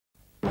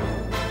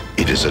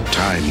It is a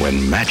time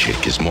when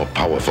magic is more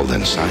powerful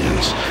than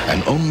science,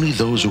 and only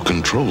those who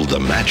control the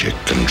magic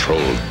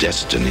control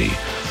destiny.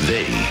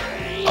 They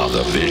are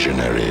the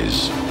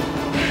Visionaries.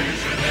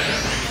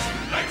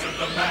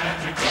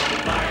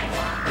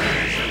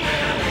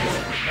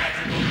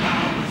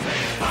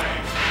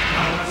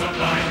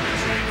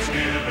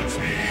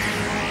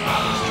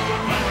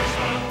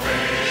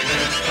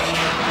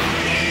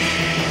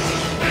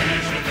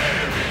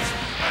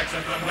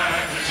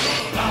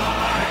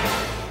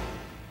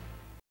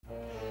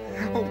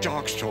 Oh,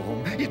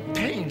 Darkstorm, it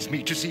pains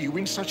me to see you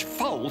in such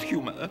foul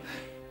humor.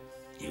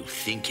 You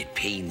think it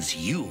pains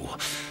you?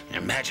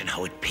 Imagine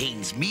how it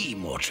pains me,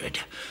 Mordred.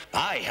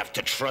 I have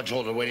to trudge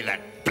all the way to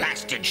that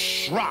blasted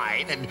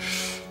shrine and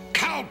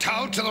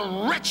kowtow to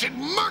the wretched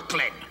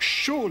Merklynn.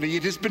 Surely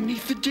it is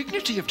beneath the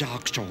dignity of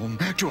Darkstorm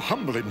to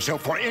humble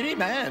himself for any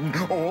man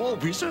or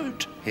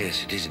wizard.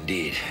 Yes, it is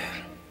indeed.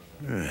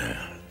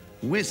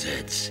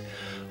 Wizards.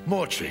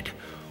 Mordred,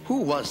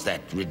 who was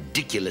that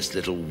ridiculous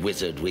little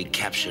wizard we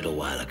captured a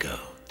while ago?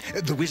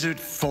 The wizard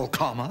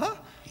Volkama?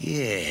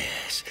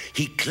 Yes,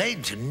 he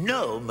claimed to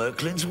know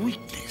Merklynn's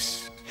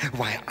weakness.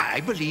 Why,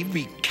 I believe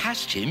we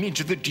cast him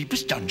into the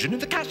deepest dungeon in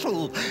the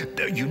castle.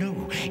 You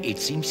know, it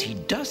seems he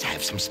does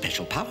have some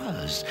special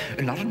powers.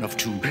 Not enough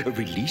to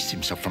release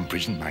himself from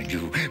prison, mind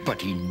you,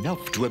 but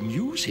enough to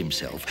amuse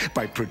himself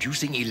by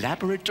producing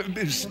elaborate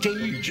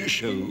stage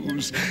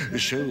shows.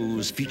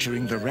 Shows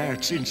featuring the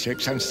rats,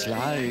 insects, and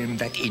slime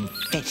that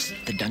infest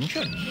the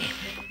dungeon.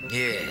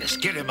 Yes,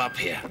 get him up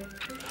here.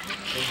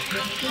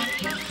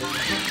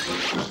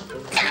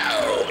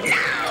 No!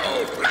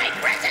 My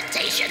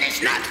presentation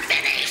is not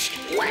finished!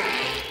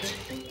 Wait!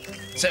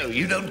 So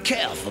you don't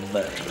care for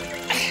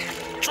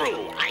Merklynn?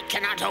 True, I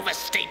cannot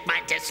overstate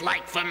my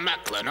dislike for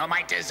Merklynn or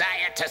my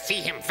desire to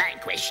see him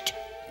vanquished.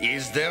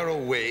 Is there a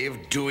way of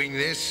doing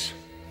this?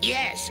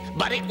 Yes,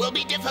 but it will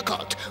be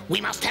difficult. We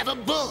must have a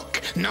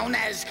book known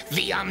as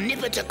the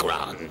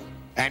Omnipotocron.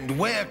 And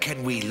where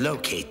can we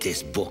locate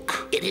this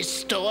book? It is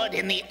stored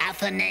in the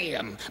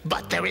Athenaeum,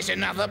 but there is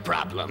another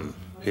problem.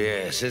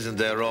 Yes, isn't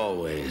there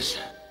always?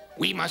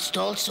 We must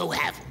also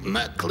have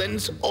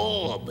Merklynn's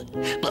orb,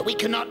 but we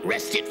cannot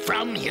wrest it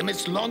from him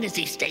as long as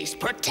he stays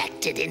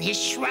protected in his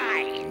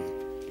shrine.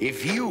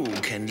 If you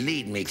can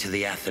lead me to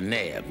the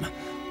Athenaeum,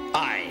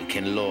 I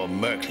can lure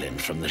Merklynn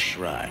from the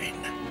shrine.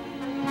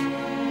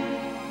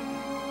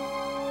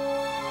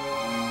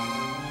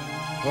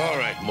 All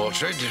right,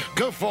 Mordred,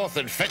 go forth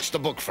and fetch the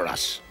book for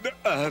us.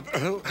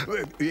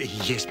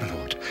 Yes, my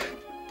lord.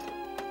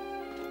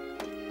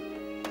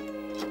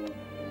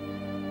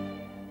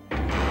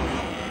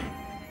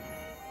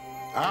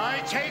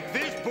 I take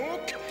this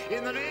book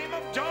in the name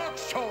of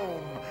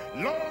Darkstorm,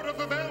 Lord of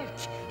the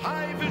Veldt,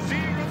 High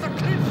Vizier of the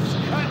Cliffs,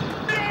 and...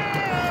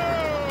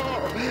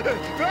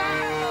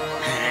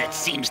 It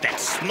seems that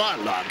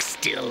Smallog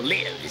still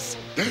lives.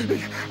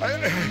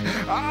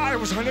 I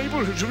was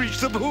unable to reach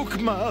the book,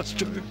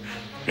 Master.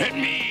 Let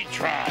me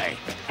try.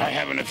 I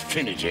have an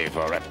affinity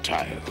for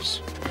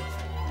reptiles.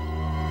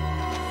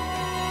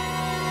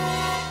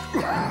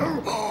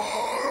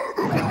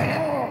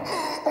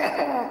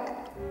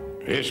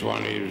 This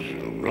one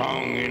is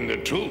long in the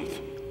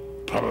tooth.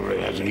 Probably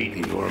hasn't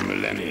eaten for a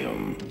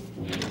millennium.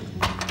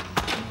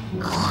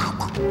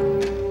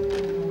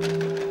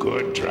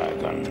 Good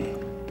dragon.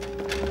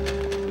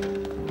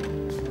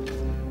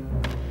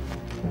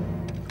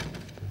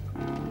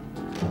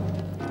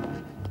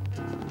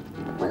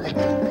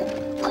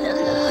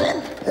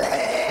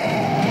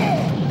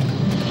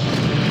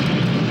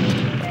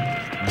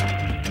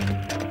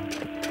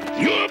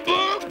 Your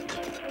book?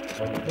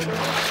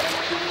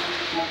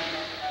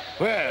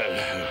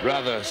 Well,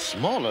 rather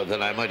smaller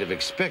than I might have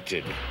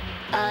expected.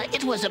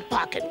 It was a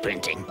pocket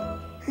printing.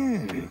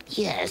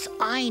 Yes,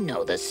 I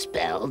know the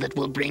spell that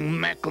will bring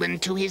Merklynn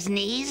to his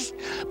knees,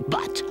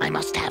 but I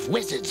must have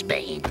Wizard's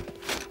Bane.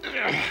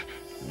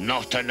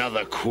 Not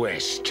another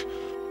quest.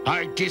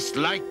 I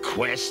dislike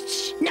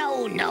quests.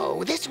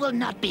 No, this will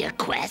not be a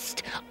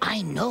quest.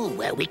 I know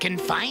where we can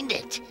find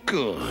it.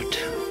 Good.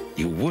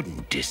 You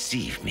wouldn't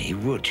deceive me,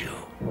 would you?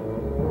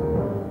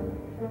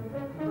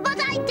 But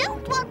I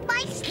don't want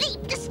my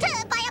sleep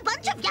disturbed by a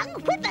bunch of young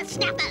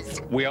whippersnappers.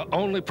 We are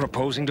only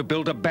proposing to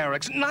build a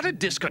barracks, not a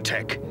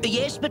discotheque.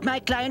 Yes, but my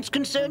client's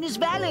concern is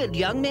valid.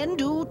 Young men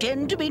do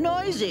tend to be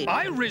noisy.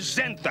 I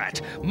resent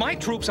that. My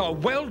troops are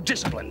well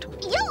disciplined.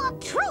 Your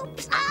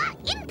troops are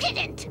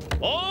impudent.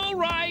 All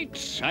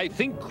right. I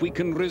think we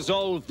can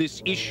resolve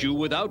this issue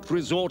without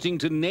resorting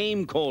to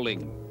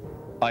name-calling.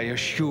 I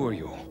assure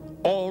you,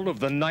 all of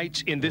the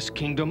knights in this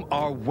kingdom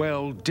are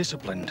well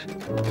disciplined.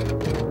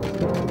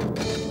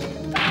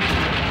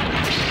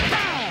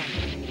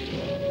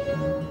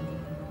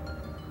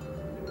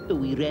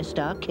 We rest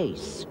our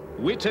case.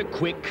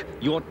 Witterquick,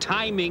 your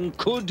timing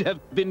could have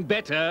been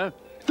better.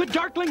 The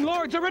Darkling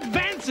Lords are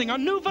advancing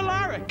on New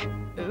Valaric!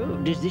 Oh,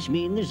 does this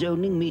mean the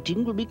zoning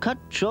meeting will be cut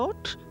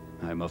short?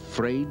 I'm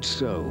afraid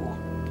so.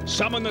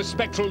 Summon the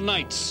Spectral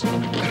Knights.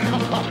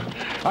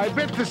 I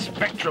bet the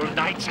Spectral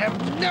Knights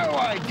have no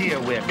idea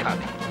we're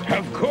coming.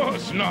 Of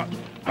course not.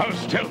 Our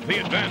stealthy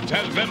advance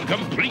has them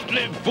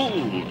completely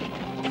fooled.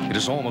 It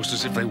is almost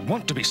as if they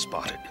want to be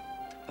spotted.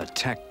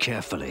 Attack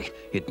carefully.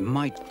 It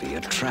might be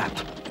a trap.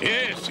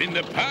 Yes, in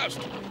the past,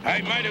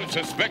 I might have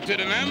suspected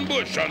an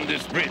ambush on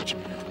this bridge.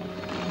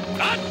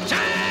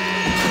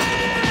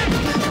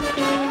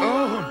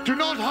 Oh, do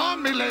not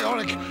harm me,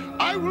 Leoric.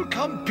 I will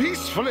come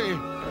peacefully.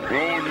 Oh,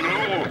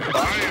 no,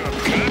 I am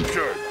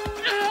captured.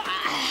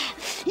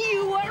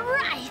 You were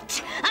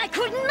right. I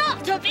could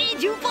not obey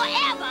you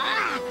forever.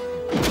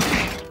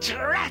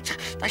 Drat!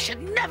 I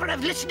should never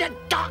have listened to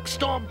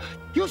Darkstorm.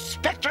 You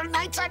spectral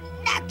knights are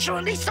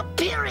naturally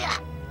superior.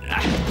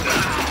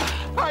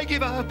 I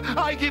give up.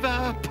 I give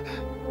up.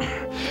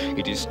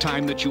 It is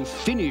time that you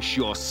finish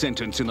your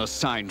sentence in the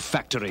sign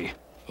factory.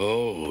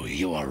 Oh,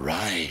 you are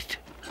right.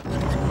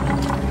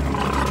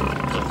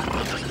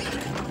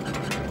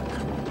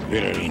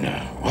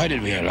 Visionaries, why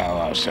did we allow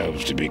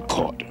ourselves to be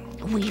caught?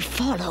 We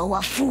follow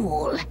a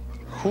fool.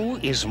 Who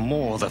is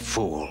more the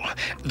fool?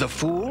 The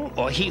fool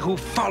or he who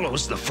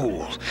follows the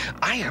fool?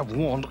 I have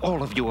warned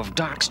all of you of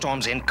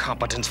Darkstorm's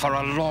incompetence for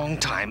a long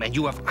time, and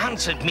you have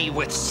answered me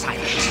with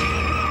silence.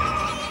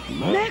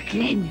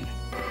 Merklynn!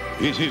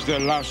 This is the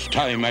last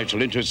time I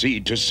shall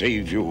intercede to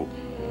save you.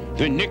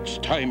 The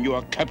next time you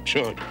are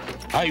captured,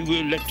 I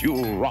will let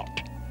you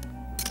rot.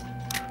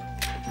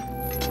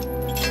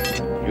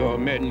 Your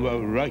men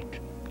were right.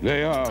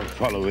 They are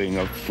following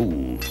a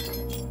fool.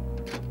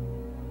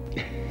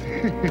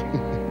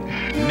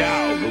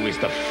 Now who is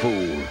the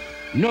fool?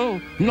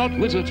 No, not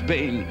Wizard's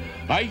Bane.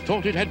 I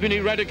thought it had been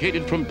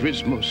eradicated from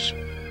Prysmos.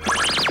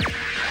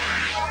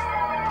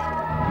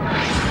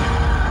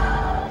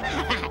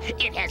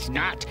 It has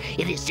not.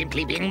 It is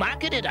simply being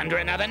marketed under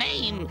another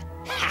name.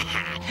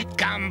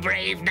 Come,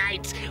 brave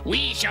knights.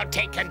 We shall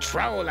take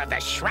control of the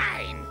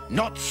shrine.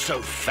 Not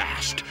so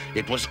fast.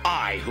 It was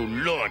I who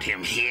lured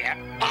him here.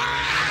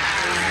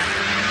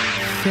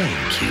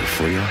 Thank you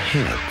for your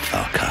help,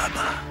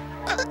 Valkama.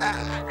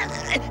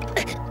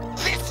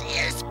 This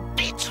is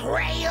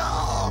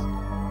betrayal.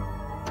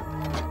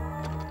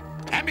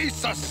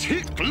 Amisas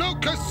hic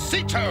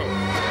locusito!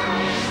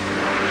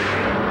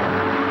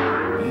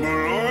 My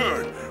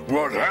lord,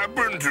 what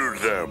happened to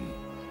them?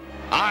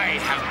 I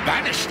have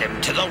banished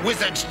them to the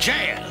wizard's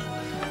jail.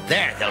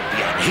 There they'll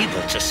be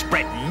unable to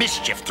spread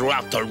mischief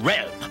throughout the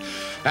realm.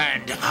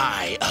 And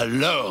I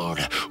alone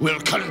will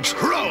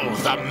control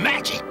the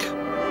magic.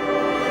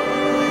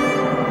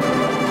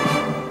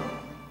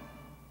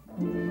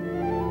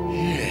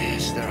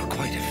 Yes, there are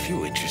quite a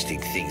few interesting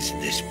things in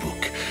this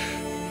book.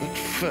 But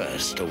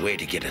first, a way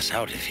to get us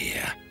out of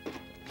here.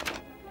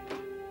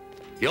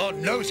 Your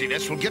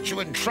nosiness will get you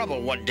in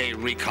trouble one day,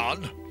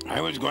 Recon. I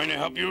was going to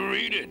help you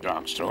read it,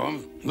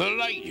 Darkstorm. The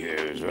light here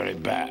is very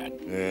bad.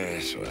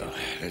 Yes, well,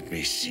 let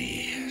me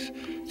see.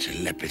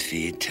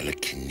 Telepathy,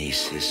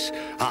 telekinesis.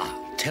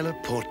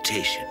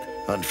 Teleportation.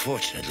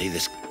 Unfortunately,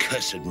 this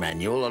cursed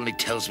manual only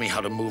tells me how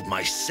to move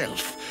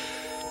myself.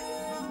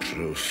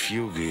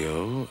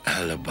 Profugio,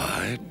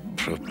 alibi,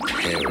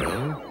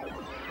 propero.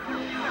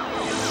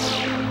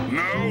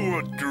 Now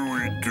what do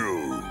we do?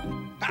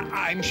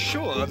 I'm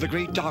sure the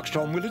great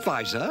Darkstorm will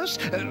advise us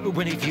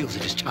when he feels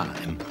it is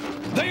time.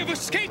 They have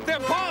escaped their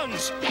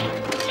bonds!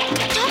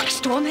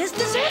 Darkstorm has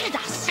deserted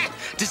us.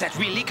 Does that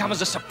really come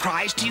as a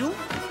surprise to you?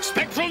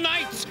 Spectral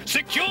Knights,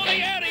 secure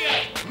the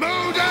area!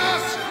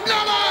 Modus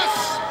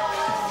Novus!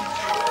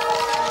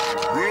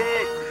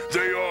 Look,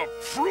 they are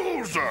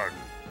frozen.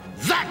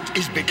 That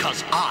is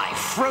because I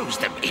froze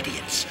them,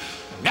 idiots.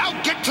 Now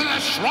get to the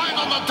shrine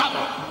on the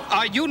double.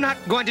 Are you not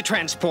going to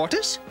transport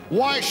us?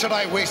 Why should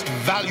I waste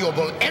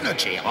valuable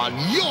energy on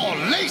your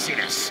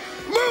laziness?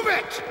 Move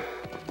it!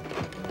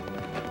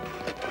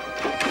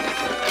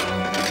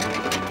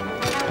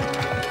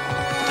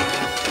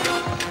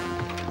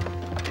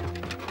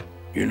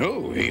 You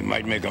know, he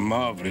might make a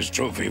marvelous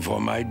trophy for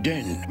my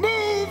den.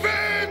 Move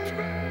it!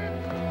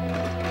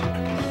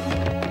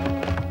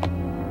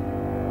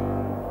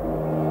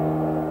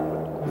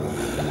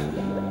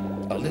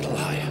 A little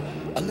higher.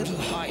 A little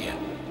higher.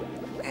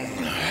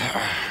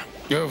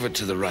 Over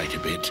to the right a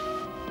bit.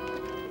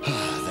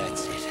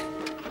 That's it.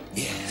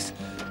 Yes,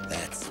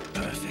 that's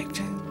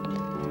perfect.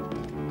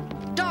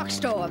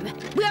 Darkstorm,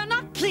 we are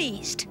not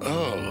pleased.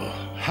 Oh,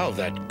 how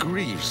that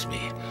grieves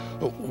me.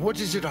 What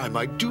is it I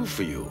might do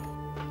for you?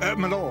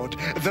 My lord,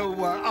 though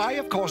I,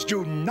 of course,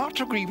 do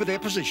not agree with their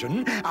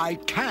position, I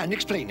can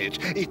explain it.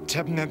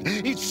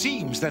 It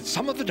seems that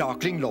some of the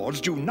Darkling Lords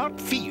do not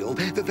feel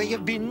that they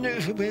have been,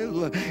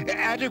 well,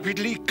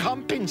 adequately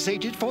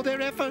compensated for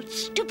their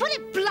efforts. To put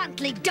it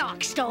bluntly,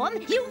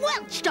 Darkstorm, you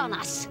welched on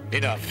us.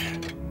 Enough.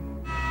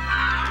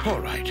 All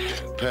right.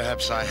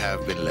 Perhaps I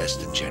have been less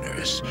than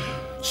generous.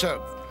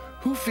 So,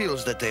 who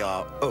feels that they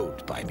are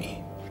owed by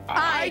me?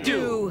 I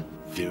do.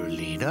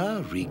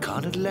 Virulina,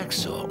 Recon, and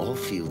Lexor all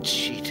feel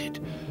cheated.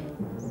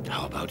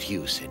 How about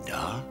you,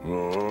 Sindar?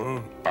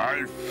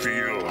 I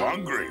feel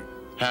hungry.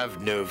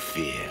 Have no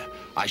fear.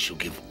 I shall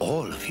give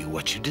all of you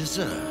what you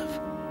deserve.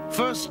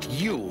 First,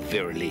 you,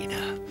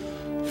 Virulina.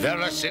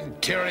 Verus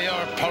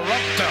Interior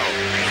Parupto!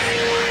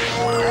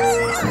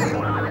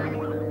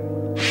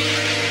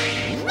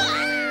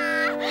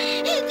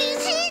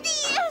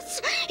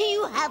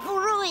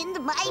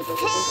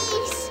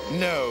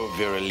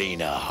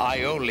 Spirulina.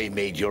 I only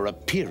made your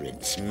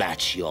appearance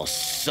match your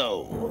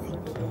soul.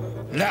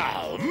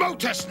 Now,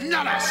 Motus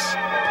Nullus!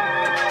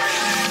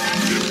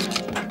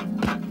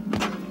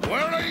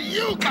 Where are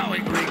you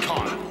going,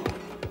 Recon?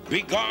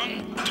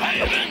 Begone,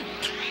 tyrant!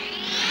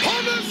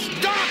 Honus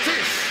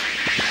Dartis!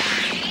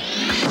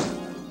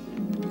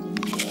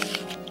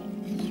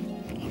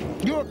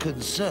 You're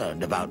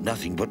concerned about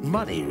nothing but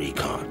money,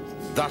 Recon.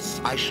 Thus,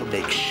 I shall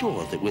make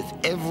sure that with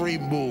every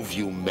move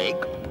you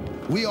make,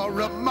 we are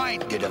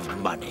reminded of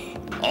money.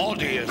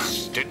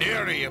 Audius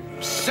denarium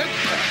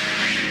semper.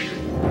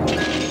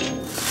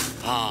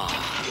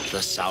 Ah,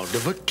 the sound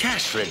of a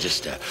cash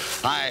register.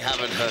 I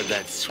haven't heard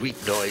that sweet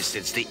noise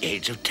since the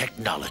age of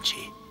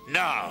technology.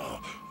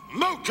 Now,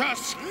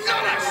 Motus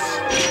Nullus!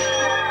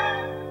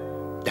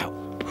 Now,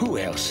 who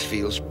else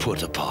feels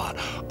put upon?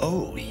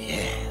 Oh,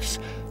 yes,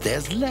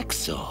 there's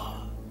Lexor.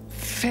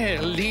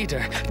 Fair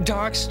leader,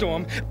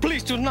 Darkstorm,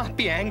 please do not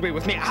be angry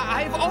with me.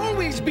 I've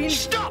always been...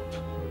 Stop!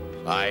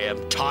 I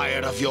am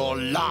tired of your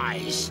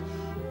lies.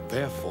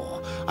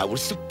 Therefore, I will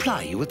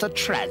supply you with a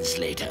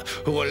translator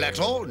who will let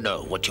all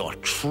know what your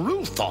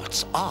true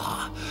thoughts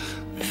are.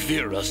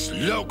 Virus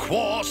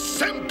loquor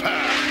semper!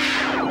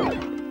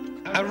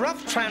 A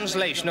rough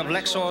translation of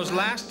Lexor's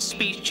last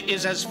speech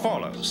is as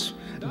follows.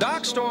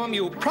 Darkstorm,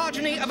 you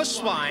progeny of a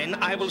swine,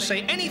 I will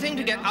say anything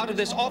to get out of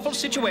this awful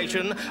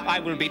situation. I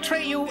will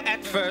betray you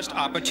at first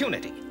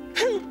opportunity.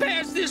 Who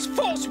bears this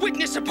false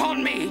witness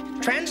upon me?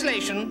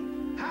 Translation.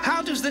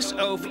 How does this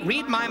oaf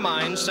read my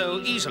mind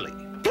so easily?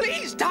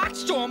 Please,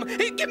 Darkstorm,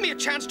 give me a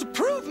chance to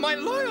prove my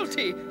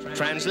loyalty.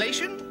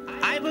 Translation.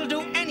 I will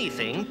do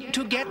anything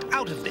to get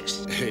out of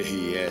this.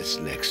 Yes,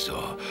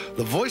 Lexor.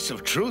 The voice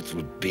of truth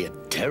would be a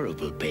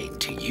terrible bane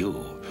to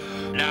you.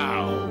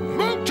 Now,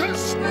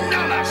 Motus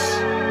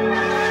Nullus!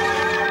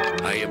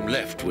 I am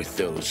left with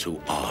those who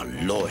are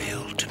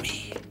loyal to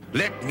me.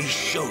 Let me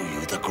show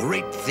you the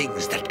great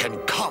things that can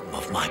come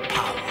of my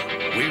power.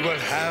 We will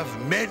have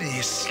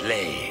many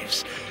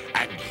slaves,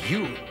 and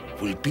you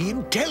will be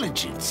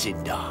intelligent,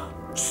 Sindar.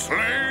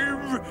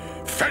 Slave,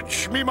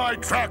 fetch me my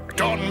tract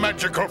on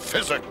magical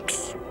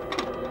physics.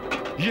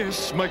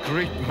 Yes, my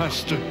great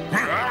master.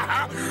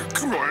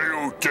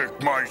 You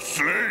take my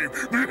slave.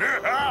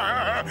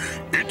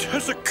 It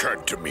has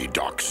occurred to me,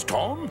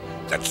 Darkstorm,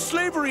 that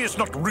slavery is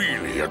not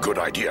really a good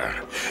idea.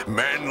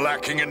 Men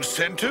lacking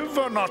incentive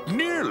are not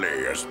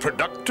nearly as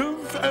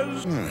productive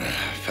as...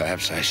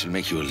 Perhaps I shall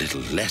make you a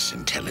little less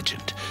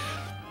intelligent.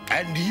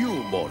 And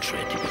you,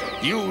 Mordred,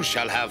 you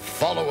shall have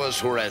followers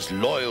who are as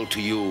loyal to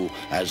you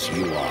as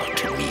you are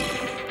to me.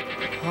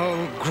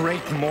 Oh,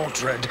 great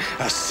Mordred,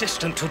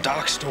 assistant to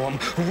Darkstorm,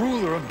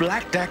 ruler of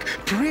Blackdeck,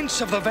 prince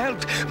of the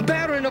Veldt,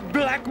 baron of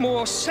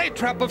Blackmoor,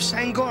 satrap of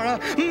Sangora,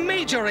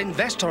 major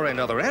investor in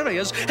other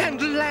areas,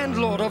 and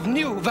landlord of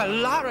New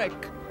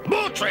Valaric.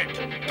 Mordred,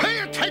 pay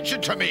attention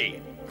to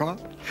me! Huh?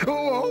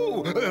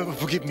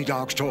 Forgive me,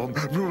 Darkstorm,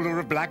 ruler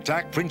of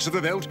Blackdeck, prince of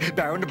the Veldt,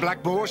 baron of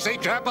Blackmoor,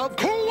 satrap of...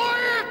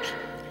 Quiet!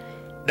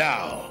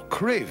 Now,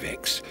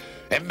 Kravix,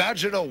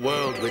 imagine a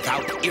world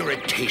without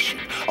irritation.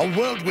 A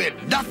world where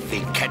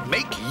nothing can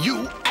make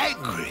you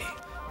angry.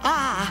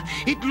 Ah,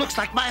 it looks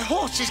like my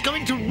horse is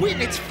going to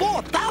win its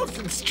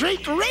 4,000th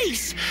straight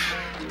race.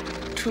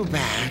 Too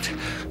bad.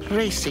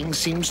 Racing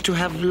seems to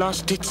have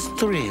lost its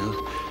thrill.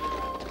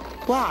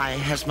 Why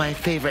has my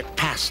favorite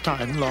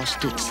pastime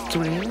lost its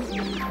thrill?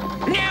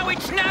 Now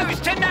it's nose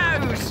to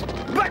nose!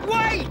 But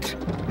wait!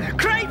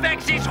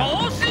 Kravix's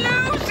horse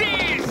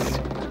loses!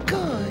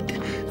 Good.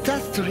 The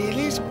thrill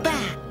is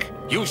back.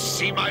 You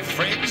see, my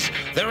friends,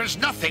 there is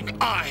nothing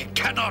I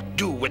cannot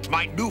do with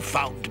my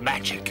newfound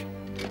magic.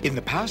 In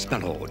the past, my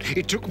lord,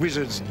 it took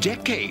wizards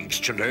decades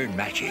to learn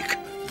magic.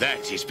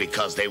 That is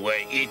because they were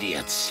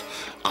idiots.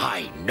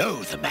 I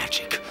know the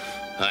magic.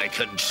 I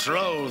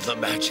control the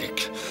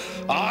magic.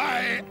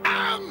 I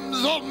am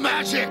the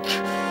magic!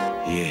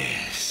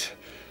 Yes.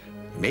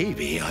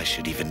 Maybe I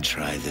should even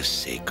try the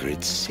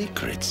sacred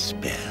secret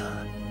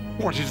spell.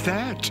 What is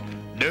that?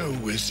 No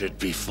wizard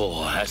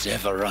before has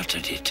ever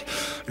uttered it.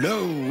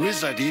 No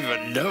wizard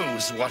even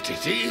knows what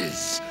it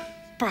is.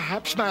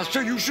 Perhaps,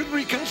 master, you should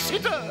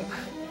reconsider.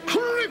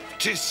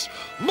 Cryptis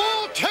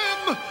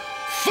mortem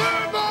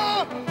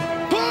firma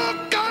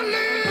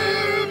apocalypse!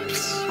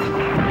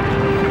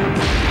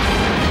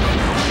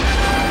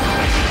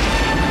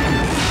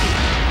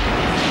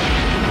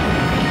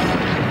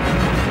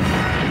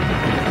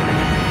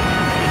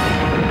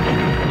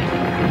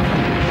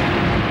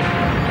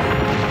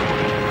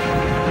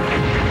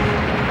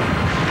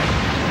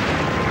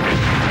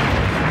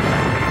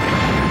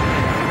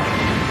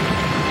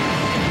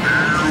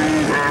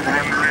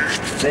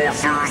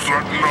 Forces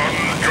that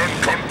none can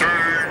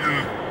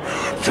contain.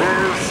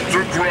 First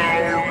the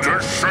ground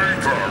is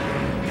shaken.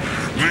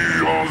 The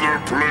other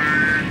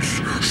plagues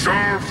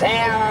shall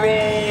follow.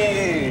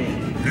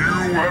 You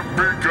have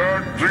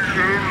begun the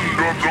end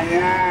of the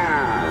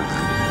world.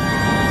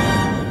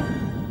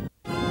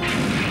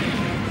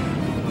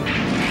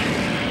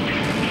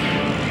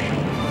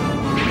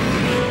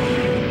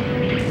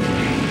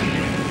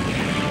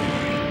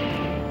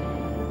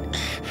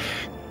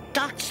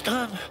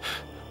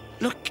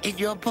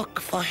 your book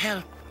for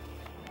help.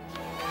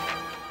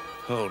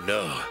 Oh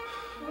no.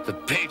 The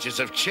pages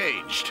have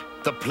changed.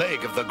 The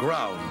plague of the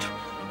ground.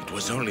 It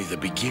was only the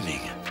beginning.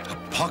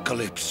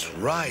 Apocalypse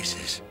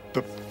rises.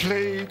 The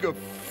plague of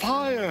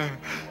fire.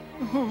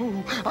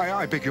 Oh,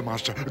 I beg you,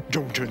 Master,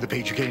 don't turn the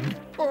page again.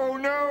 Oh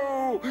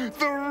no!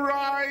 The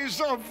rise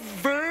of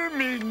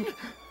vermin!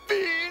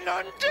 The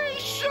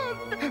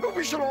inundation!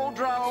 We shall all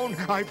drown.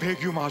 I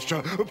beg you,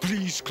 Master,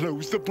 please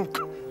close the book.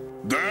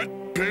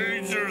 That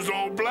page is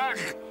all black.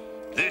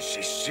 This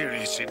is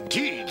serious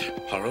indeed.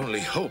 Our only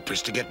hope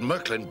is to get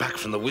Merklynn back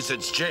from the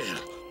wizard's jail.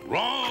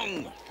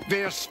 Wrong!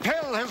 Their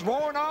spell has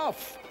worn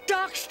off.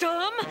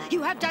 Darkstorm,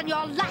 you have done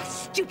your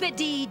last stupid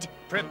deed.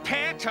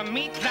 Prepare to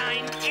meet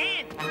thine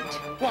end.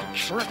 What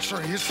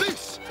treachery is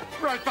this?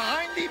 Right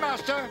behind thee,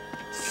 Master.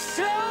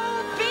 So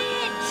be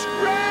it!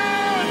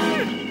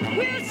 Run!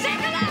 We'll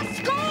settle our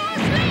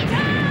scores later!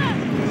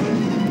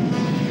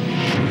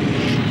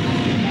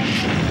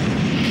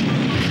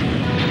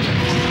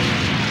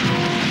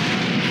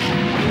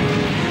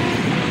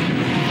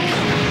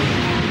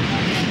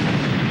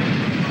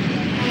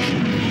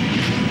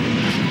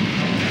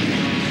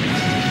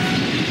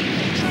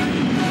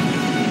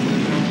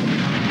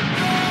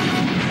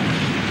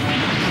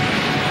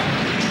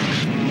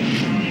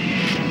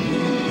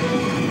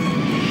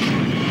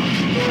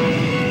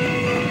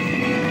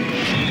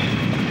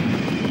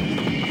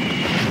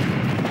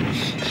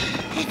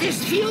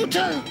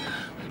 Futile!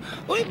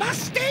 We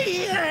must stay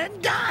here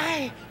and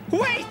die!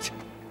 Wait!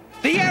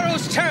 The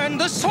arrows turn,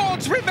 the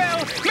swords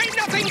rebel! May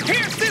nothing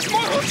pierce this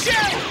mortal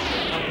shell!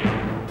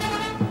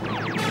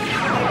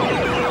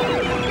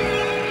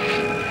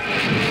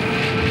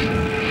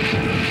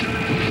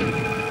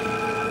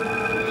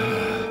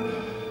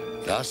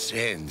 Thus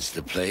ends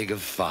the plague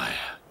of fire.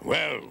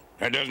 Well,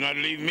 that does not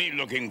leave me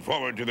looking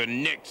forward to the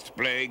next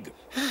plague.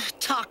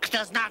 Talk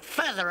does not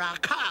further our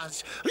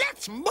cause.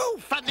 Let's move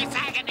from this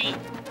agony!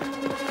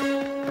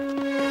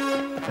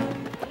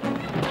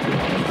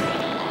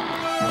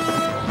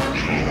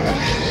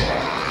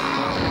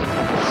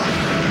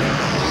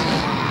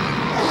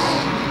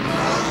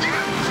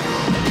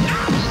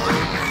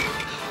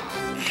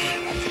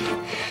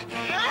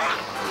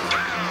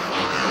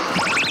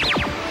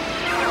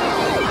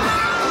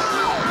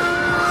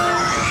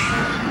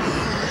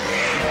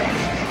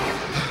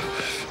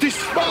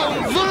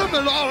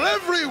 Vermin are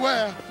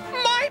everywhere!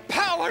 My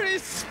power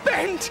is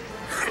spent!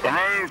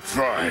 I'll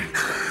try.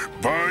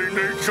 By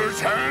nature's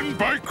hand,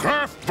 by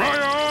craft, by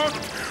art,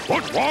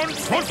 what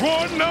once was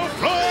one now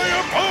fly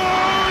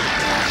apart!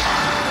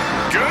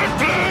 Get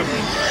them!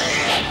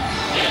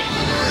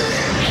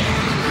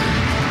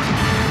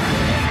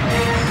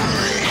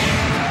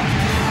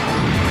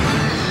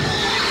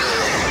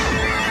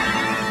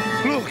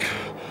 Look!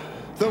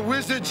 The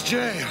wizard's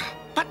jail!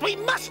 But we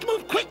must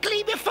move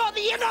quickly before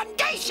the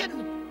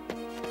inundation!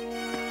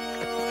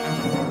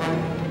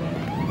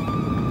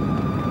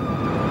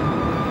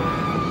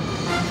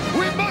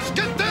 We must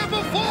get there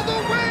before the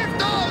wave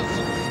does!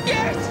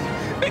 Yes!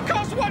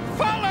 Because what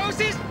follows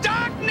is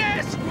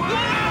darkness!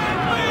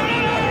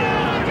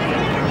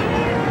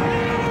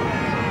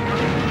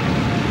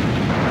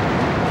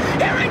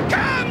 Here it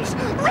comes!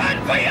 Run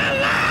for your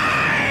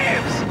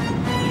lives!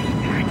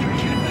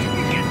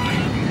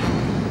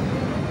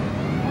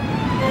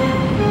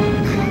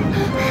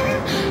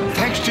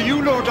 Thanks to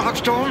you, Lord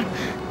Darkstorm,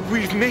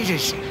 we've made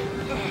it.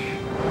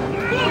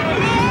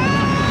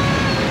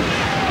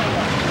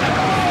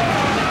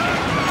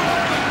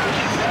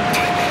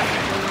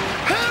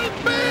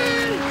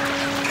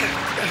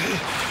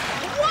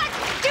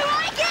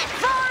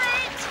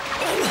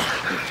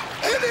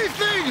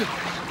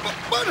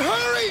 But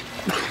hurry!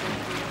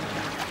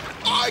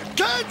 I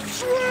can't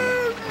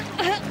swim!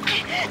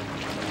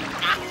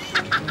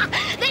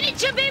 Then it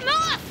should be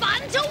more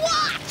fun to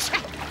watch!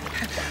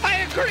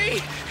 I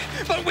agree,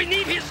 but we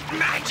need his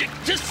magic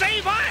to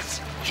save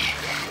us!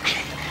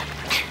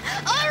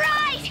 All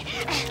right!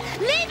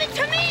 Leave it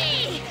to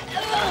me!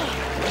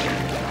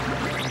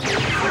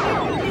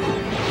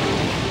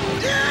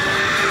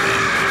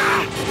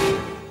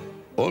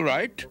 All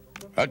right,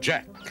 a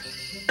jack.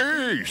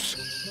 Ace!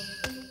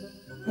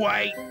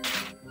 Wait,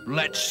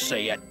 let's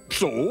see it.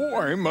 So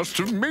I must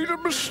have made a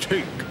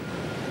mistake.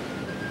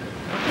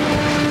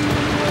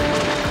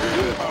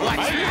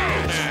 What's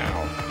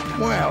that?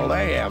 Well,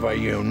 they have a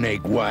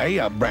unique way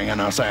of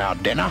bringing us our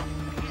dinner.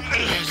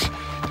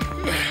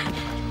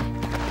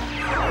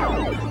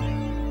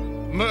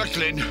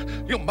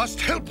 Merklynn, you must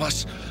help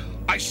us.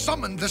 I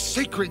summoned the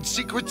sacred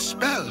secret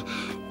spell,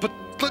 but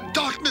the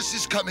darkness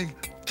is coming.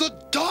 The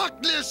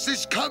darkness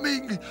is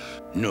coming!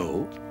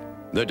 No,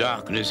 the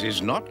darkness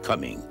is not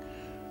coming.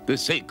 The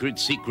sacred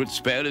secret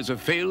spell is a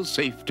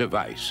fail-safe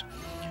device.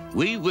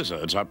 We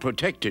wizards are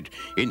protected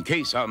in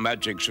case our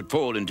magic should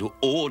fall into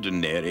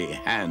ordinary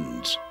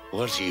hands.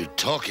 What are you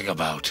talking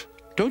about?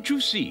 Don't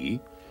you see?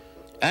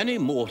 Any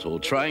mortal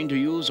trying to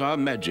use our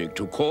magic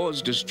to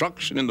cause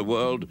destruction in the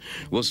world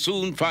will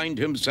soon find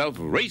himself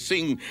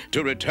racing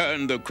to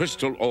return the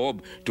crystal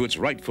orb to its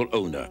rightful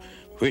owner.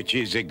 Which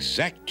is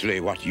exactly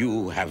what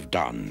you have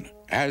done.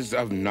 As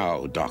of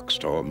now,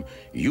 Darkstorm,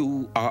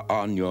 you are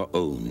on your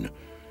own.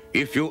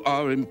 If you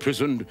are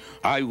imprisoned,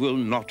 I will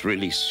not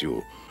release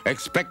you.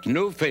 Expect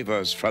no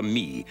favors from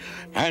me,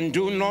 and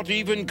do not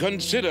even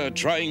consider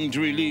trying to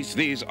release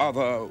these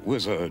other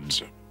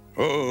wizards.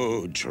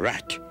 Oh,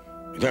 drat,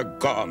 they're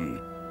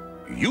gone.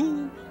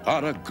 You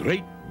are a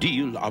great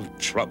deal of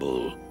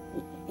trouble.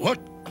 What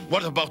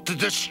about the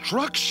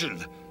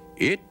destruction?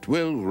 It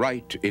will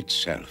right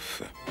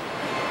itself.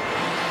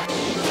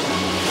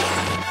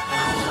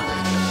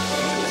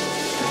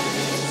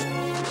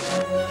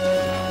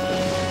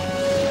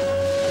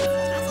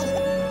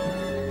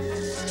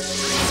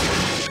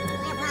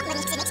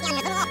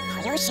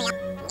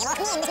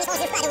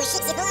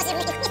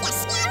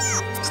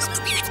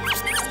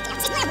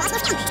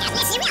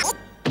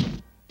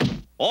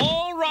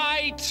 All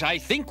right, I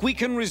think we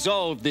can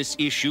resolve this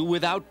issue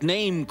without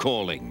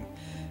name-calling.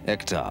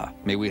 Ektar,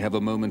 may we have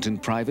a moment in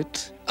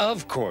private?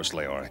 Of course,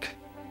 Leoric.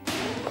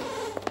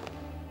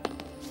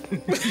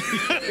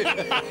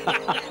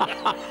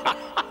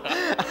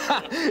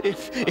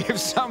 If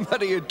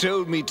somebody had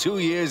told me 2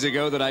 years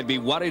ago that I'd be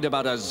worried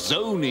about a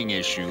zoning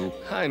issue...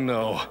 I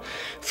know.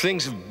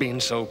 Things have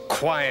been so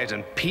quiet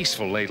and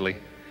peaceful lately.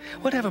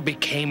 Whatever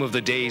became of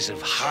the days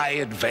of high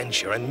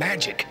adventure and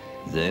magic?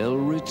 They'll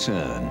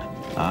return.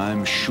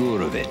 I'm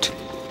sure of it.